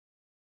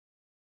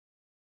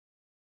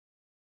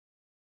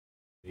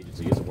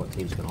Agency isn't what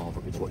teams can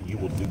offer, it's what you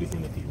will do to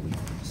him if he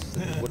leaves.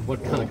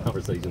 What kind of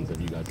conversations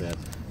have you guys had?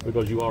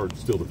 Because you are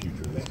still the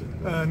future of this team.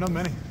 Not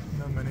many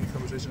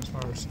conversations as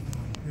far as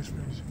his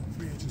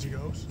free agency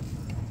goes.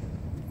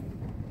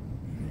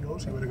 If he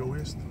goes, he would go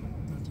east.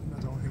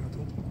 That's the only thing I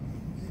told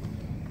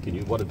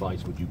him. What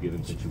advice would you give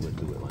him since you went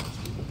to it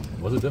last year?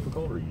 Was it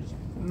difficult or you?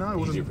 No, it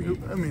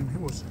wasn't. I mean,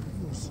 it was.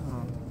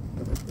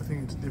 I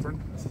think it's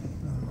different.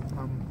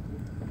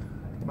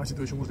 My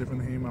situation was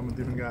different than him. I'm a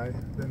different guy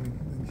than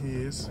he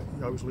is.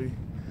 He obviously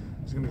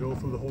is going to go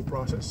through the whole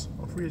process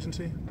of free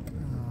agency.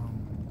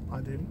 I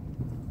didn't,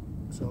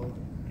 so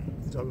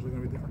it's obviously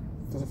going to be different.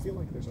 Does it feel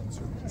like there's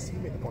uncertainty? You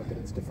made the point that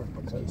it's different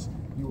because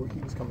he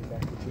was coming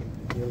back to the team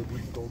to nearly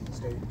beat Golden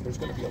State. There's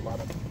going to be a lot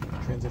of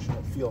transition,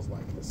 it feels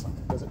like, this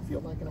summer. Does it feel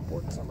like an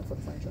important summer for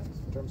the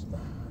franchise in terms of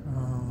that?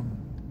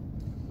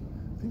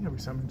 I think every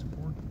summer is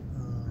important.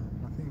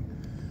 I think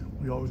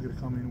we always got to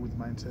come in with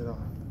the mindset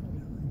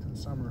into the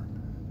summer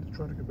to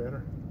try to get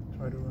better,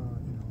 try to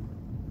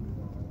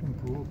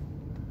improve.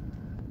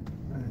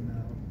 And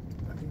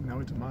I think now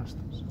it's a must.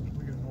 So as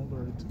we're getting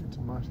older, it's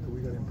a must that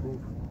we got to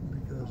improve,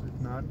 because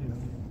if not, you're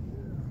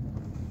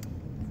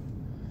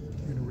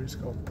going to risk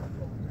of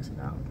missing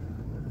out.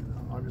 And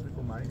obviously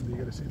for Mike, you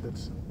got to see that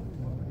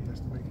he has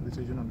to make a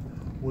decision on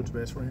what's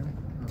best for him.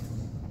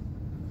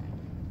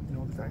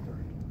 The factor,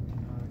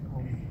 not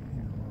only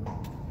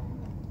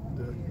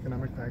the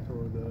economic factor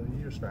or the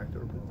years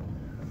factor, but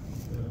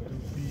to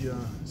be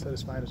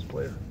satisfied as a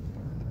player,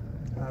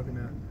 having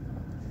a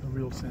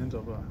real sense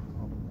of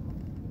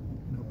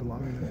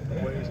belonging to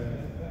the players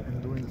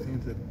and doing the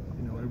things that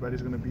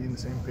everybody's going to be in the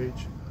same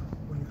page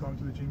when you come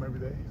to the gym every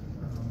day.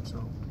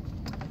 So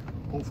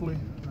hopefully,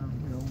 we can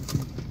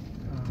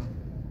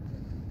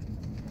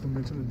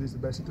convince them that this is the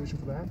best situation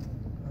for that.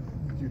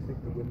 Do you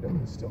think the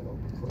window is still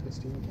open for this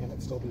team? Can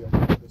it still be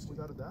open for this team?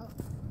 Without a doubt,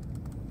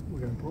 we're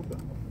going to improve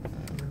that.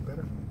 We're getting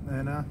better,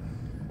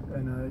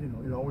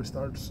 and it always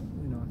starts. I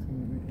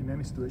think in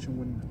any situation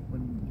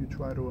when you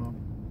try to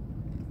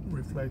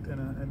reflect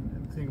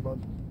and think about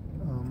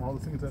all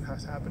the things that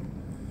has happened,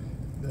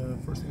 the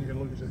first thing you're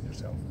going to look is at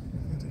yourself.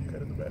 Things that you got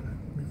to do better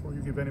before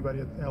you give anybody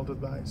else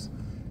advice.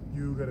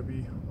 You got to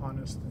be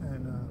honest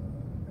and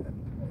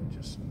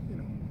just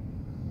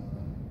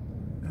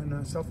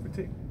and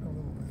self-critique a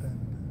little bit,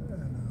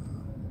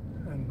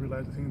 and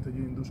realize the things that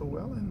you didn't do so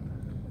well and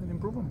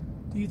improve them.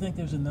 Do you think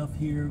there's enough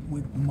here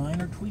with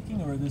minor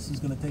tweaking, or this is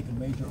going to take a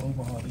major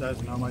overhaul?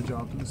 That's not my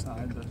job to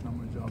decide. That's not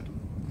my job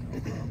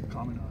to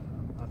comment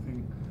on. I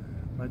think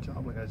my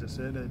job, like I just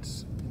said,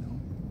 it's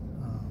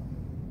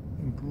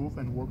improve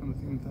and work on the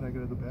things that I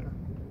got to do better.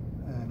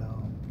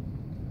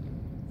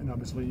 And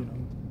obviously,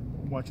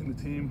 watching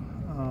the team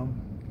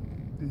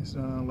these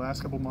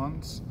last couple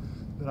months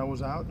that I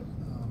was out, you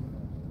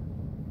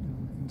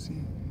can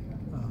see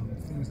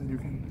things that you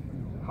can,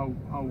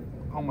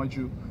 how much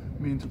you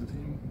mean to the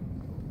team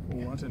for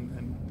once,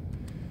 and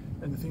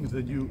the things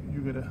that you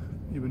gotta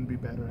even be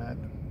better at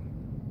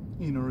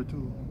in order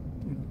to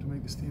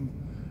make this team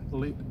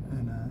elite,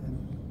 and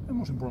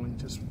most importantly,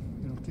 just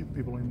keep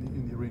people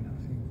in the arena. I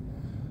think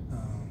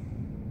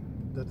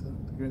that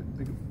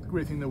the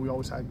great thing that we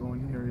always had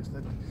going here is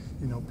that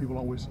people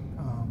always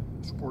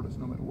support us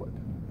no matter what.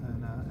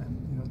 And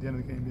at the end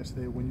of the game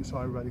yesterday, when you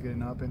saw everybody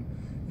getting up and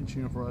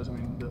cheering for us, I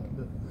mean,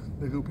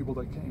 the good people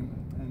that came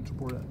and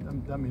supported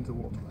that means the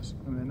world to us.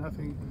 I mean, I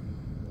think,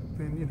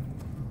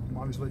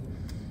 obviously,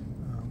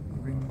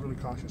 we've been really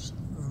cautious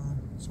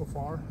so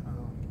far,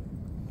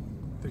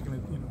 taking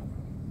it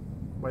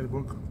by the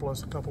book,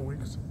 plus a couple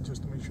weeks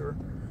just to make sure.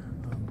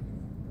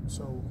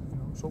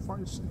 So far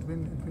it's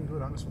been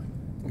good, honestly.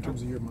 In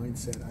terms of your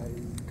mindset,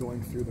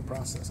 going through the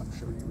process, I'm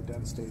sure you were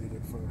devastated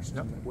at first.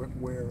 Yep.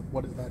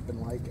 What has that been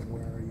like, and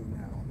where are you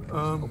now in terms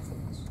of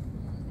hopefulness?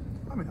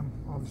 I mean, I'm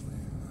obviously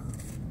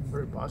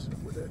very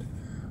positive with it.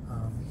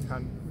 We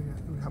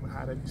haven't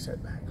had any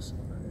setbacks,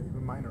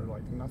 even minor,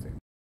 like nothing.